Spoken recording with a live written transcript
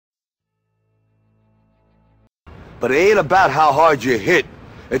But it ain't about how hard you hit.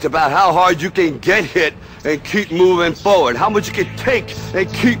 It's about how hard you can get hit and keep moving forward. How much you can take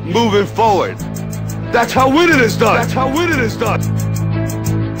and keep moving forward. That's how winning is done. That's how winning is done.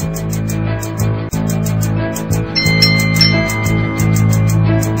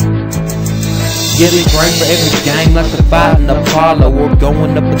 Getting trained for every game like the fight in Apollo. We're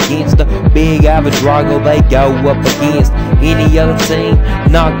going up against the big Drago. They go up against any other team,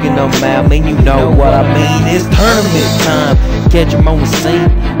 knocking them out. Man, you know what I mean. It's tournament time. Catch them on the scene,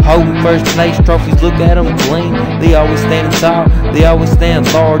 holding first place trophies. Look at them gleam. They always stand tall. They always stand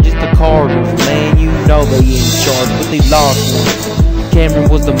large. It's the Cardinals, man. You know they in charge, but they lost one. Cameron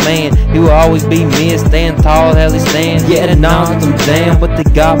was the man, he will always be missed. Stand tall, hell he stand. Yeah, they knocked them down, but they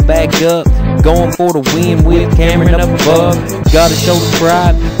got back up. Going for the win with Cameron up above. Gotta show the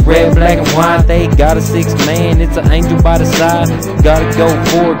pride, red, black, and white. They got a 6 man, it's an angel by the side. Gotta go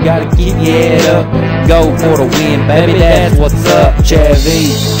for it, gotta keep your head up. Go for the win, baby, that's what's up.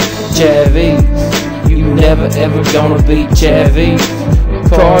 Chavies, Chavies, you never ever gonna beat Chavies.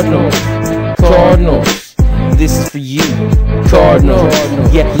 Cardinals, Cardinals, this is for you. Cardinals,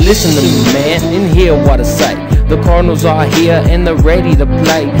 yeah, listen to me, man, and hear what I say. The Cardinals are here and they're ready to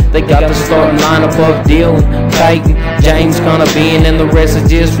play. They got the starting lineup of Dylan, Peyton, James Conner-Ben, and the rest are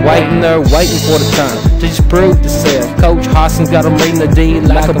just waiting. They're waiting for the time to just prove themselves. Coach Hosson's got them reading the D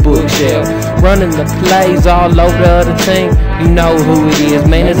like a bookshelf, running the plays all over the other team. You know who it is,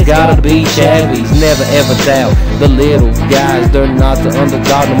 man, it's gotta be Chavies. Never ever doubt the little guys. They're not the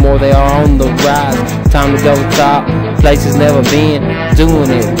underdog no more, they are on the rise. Time to go top, places never been.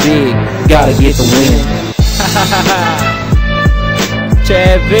 Doing it big, gotta get the win.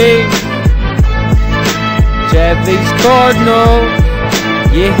 Chavies, Chavies Cardinal,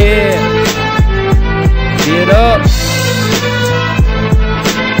 yeah, get up.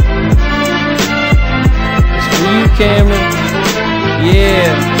 It's for you, Cameron,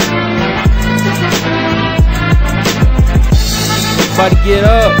 yeah. Everybody get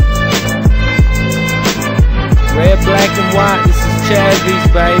up. Red, black, and white, this is Chavies,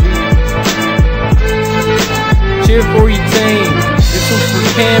 baby. Cheer for your team. This one's for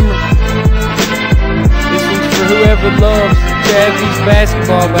Cameron. This one's for whoever loves Chavies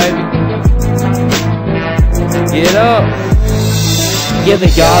basketball, baby. Get up. Yeah, they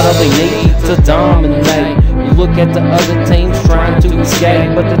got all they need to dominate. You look at the other teams trying to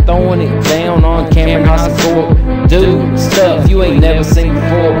escape, but they're throwing it down on Cameron Hosson's court. Dude, stuff you ain't never seen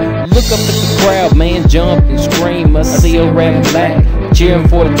before. Look up at the crowd, man, jump and scream. I see a red black cheering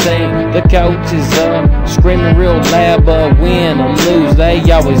for the team. The coach is up, screaming real loud, but win or lose, they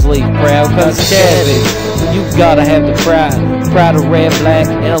always leave proud. Cause Chavies, you gotta have the pride of red, black,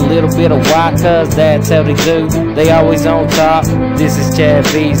 and a little bit of white, cause that's how they do. They always on top. This is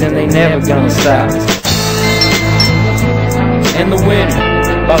Chavies, and they never gonna stop. And the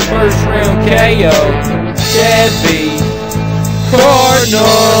winner by first round KO, Chavies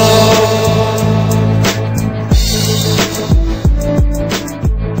Cardinals.